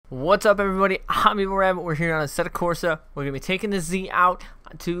What's up, everybody? I'm EvlRabbit. We're here on a set of Corsa. We're going to be taking the Z out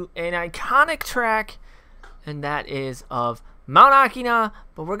to an iconic track, and that is of Mount Akina,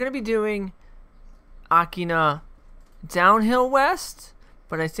 but we're going to be doing Akina downhill west,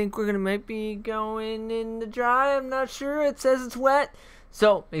 but I think we're going to might be going in the dry. I'm not sure. It says it's wet.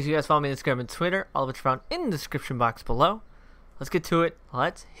 So make sure you guys follow me on Instagram and Twitter, all of which are found in the description box below. Let's get to it.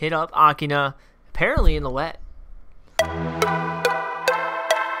 Let's hit up Akina, apparently in the wet.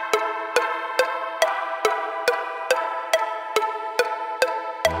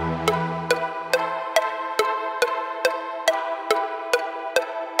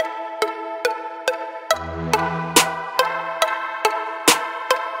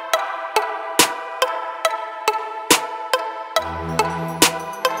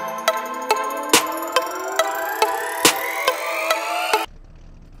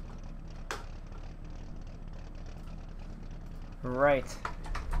 Right.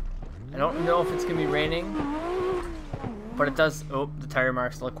 I don't know if it's gonna be raining, but it does. Oh, the tire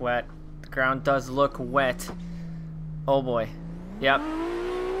marks look wet. The ground does look wet. Oh boy. Yep.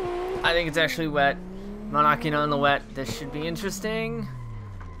 I think it's actually wet. Mount Akina in the wet. This should be interesting.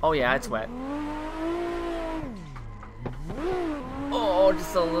 Oh yeah, it's wet. Oh,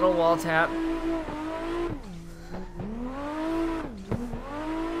 just a little wall tap.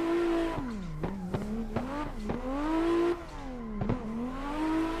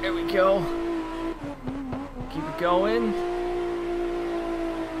 There we go. Keep it going.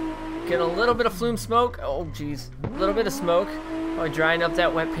 Get a little bit of flume smoke. Oh, geez. A little bit of smoke. Probably drying up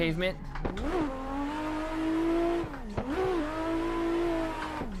that wet pavement.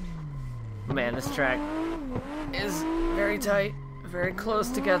 Man, this track is very tight, very close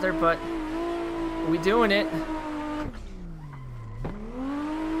together, but we doing it.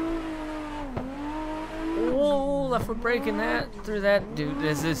 Whoa, left foot braking that through that. Dude,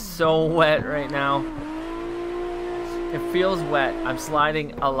 this is so wet right now. It feels wet. I'm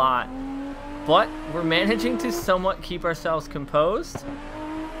sliding a lot, but we're managing to somewhat keep ourselves composed.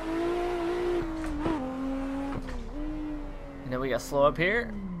 And then we got slow up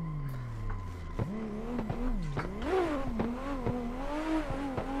here.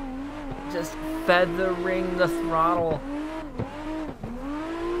 Just feathering the throttle.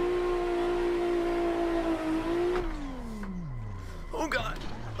 Oh god.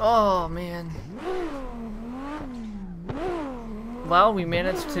 Oh man. Well, we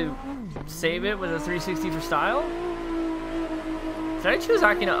managed to save it with a 360 for style. Did I choose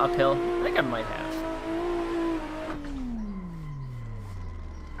Akina uphill? I think I might have.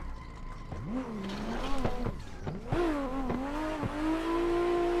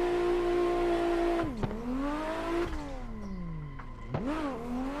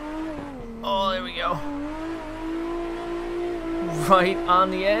 Oh, there we go. Right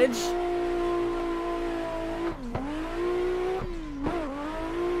on the edge.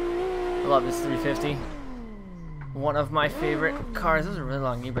 I love this 350. One of my favorite cars. This is a really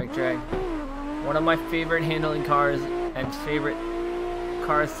long e-brake drag. One of my favorite handling cars and favorite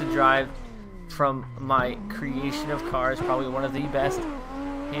cars to drive from my creation of cars. Probably one of the best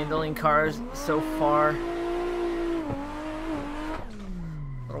handling cars so far.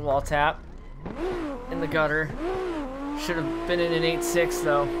 Little wall tap in the gutter. Should have been in an 8.6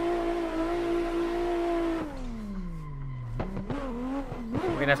 though.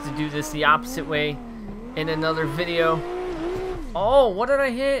 We're gonna have to do this the opposite way in another video. Oh, what did I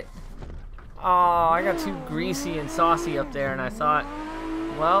hit? Oh, I got too greasy and saucy up there, and I thought,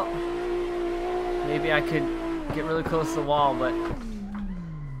 well, maybe I could get really close to the wall, but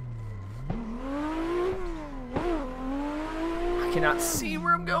I cannot see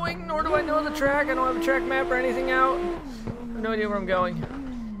where I'm going, nor do I know the track. I don't have a track map or anything out. I have no idea where I'm going.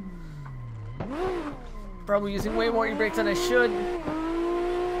 Probably using way more e-brakes than I should.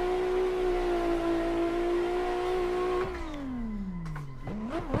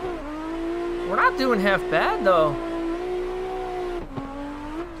 We're not doing half bad though.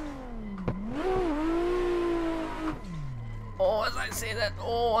 Oh, as I say that,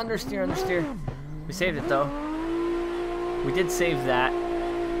 oh, understeer, understeer. We saved it though. We did save that.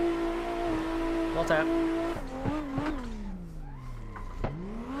 Wall tap.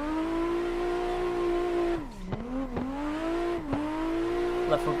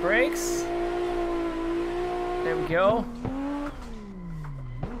 Left foot brakes. There we go.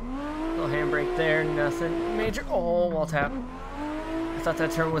 Little handbrake there, nothing major. Oh, wall tap. I thought that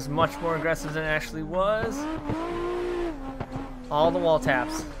turn was much more aggressive than it actually was. All the wall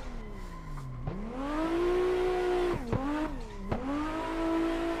taps.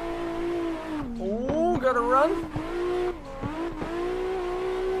 Oh, gotta run.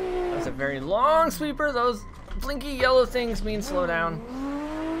 was a very long sweeper. Those blinky yellow things mean slow down.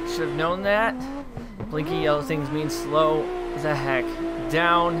 Should have known that. Blinky yellow things mean slow the heck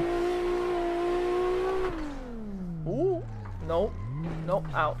down. Ooh, nope. Nope,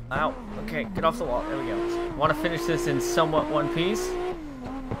 ow, ow. Okay, get off the wall. There we go. Want to finish this in somewhat one piece.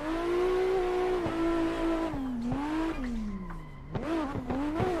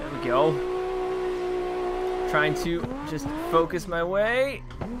 There we go. Trying to just focus my way.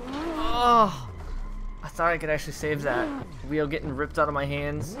 Oh, I thought I could actually save that. Wheel getting ripped out of my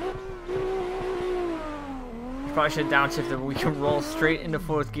hands. Probably should have downshifted, but we can roll straight into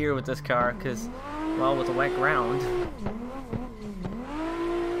 4th gear with this car because, well, with the wet ground.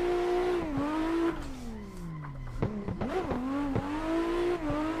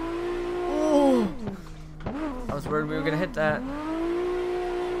 Ooh, I was worried we were going to hit that.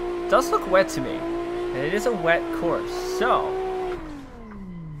 It does look wet to me, and it is a wet course, so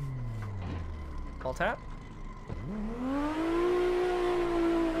I'll tap.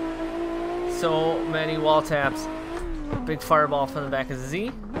 So many wall taps. Big fireball from the back of the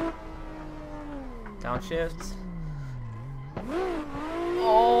Z. Downshift.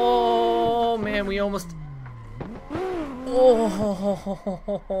 Oh man, we almost.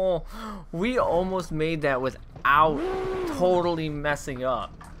 Oh, we almost made that without totally messing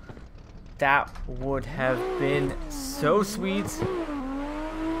up. That would have been so sweet.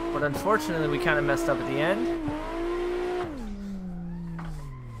 But unfortunately, we kind of messed up at the end.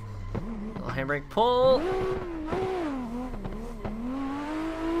 Handbrake pull.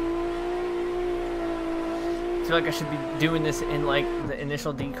 I feel like I should be doing this in like the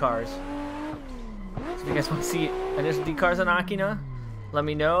initial D cars. So if you guys want to see initial D cars on Akina, let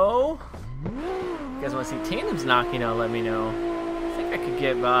me know. If you guys want to see tandems on Akina, let me know. I think I could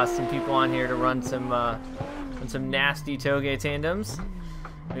get some people on here to run some nasty Toge tandems.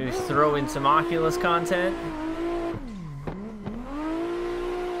 Maybe throw in some Oculus content.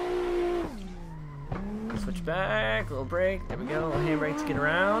 Switch back, little brake, there we go, little handbrake to get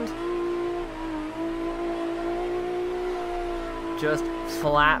around. Just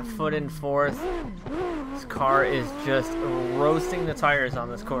flat foot in 4th. This car is just roasting the tires on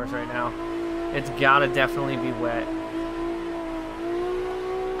this course right now. It's gotta definitely be wet.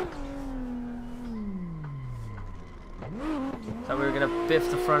 Thought we were gonna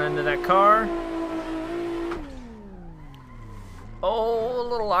biff the front end of that car. Oh, a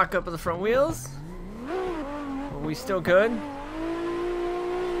little lock up of the front wheels. We still good?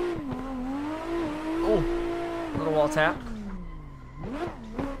 Oh, little wall tap.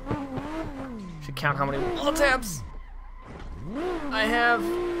 Should count how many wall taps I have.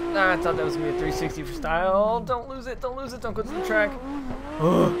 I thought that was gonna be a 360 for style. Don't lose it, don't lose it, don't go to the track.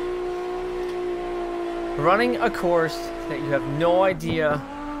 Ugh. Running a course that you have no idea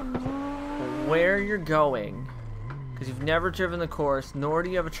where you're going because you've never driven the course, nor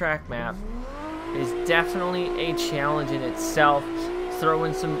do you have a track map, is definitely a challenge in itself. Throw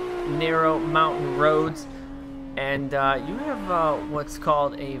in some narrow mountain roads, and you have what's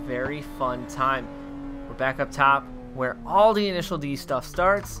called a very fun time. We're back up top where all the initial D stuff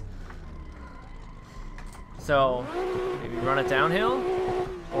starts. So maybe run it downhill,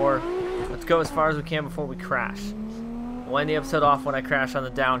 or let's go as far as we can before we crash. We'll end the episode off when I crash on the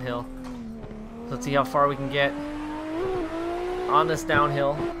downhill. So let's see how far we can get on this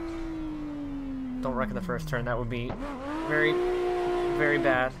downhill. Don't wreck in the first turn. That would be very, very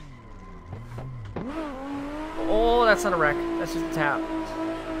bad. Oh, that's not a wreck. That's just a tap.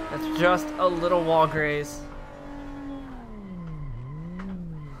 That's just a little wall graze.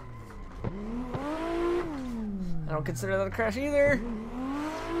 I don't consider that a crash either.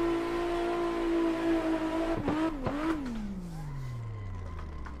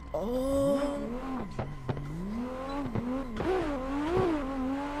 Oh.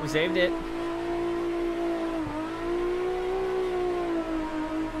 We saved it.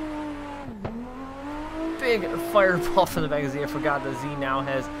 Big fireball from the back of the Z. I forgot the Z now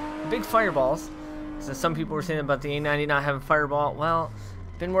has big fireballs. So some people were saying about the A90 not having fireball. Well,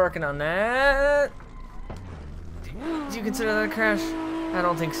 been working on that. Do you consider that a crash? I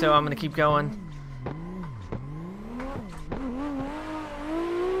don't think so. I'm gonna keep going.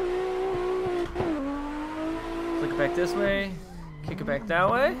 Flick it back this way. Kick it back that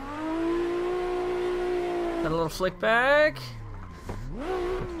way. Got a little flick back.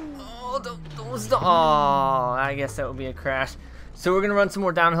 Oh, I guess that would be a crash. So we're going to run some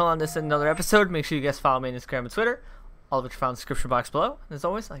more downhill on this in another episode. Make sure you guys follow me on Instagram and Twitter. All of which are found in the description box below. And as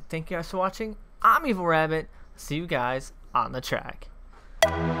always, thank you guys for watching. I'm EvlRabbit. See you guys on the track.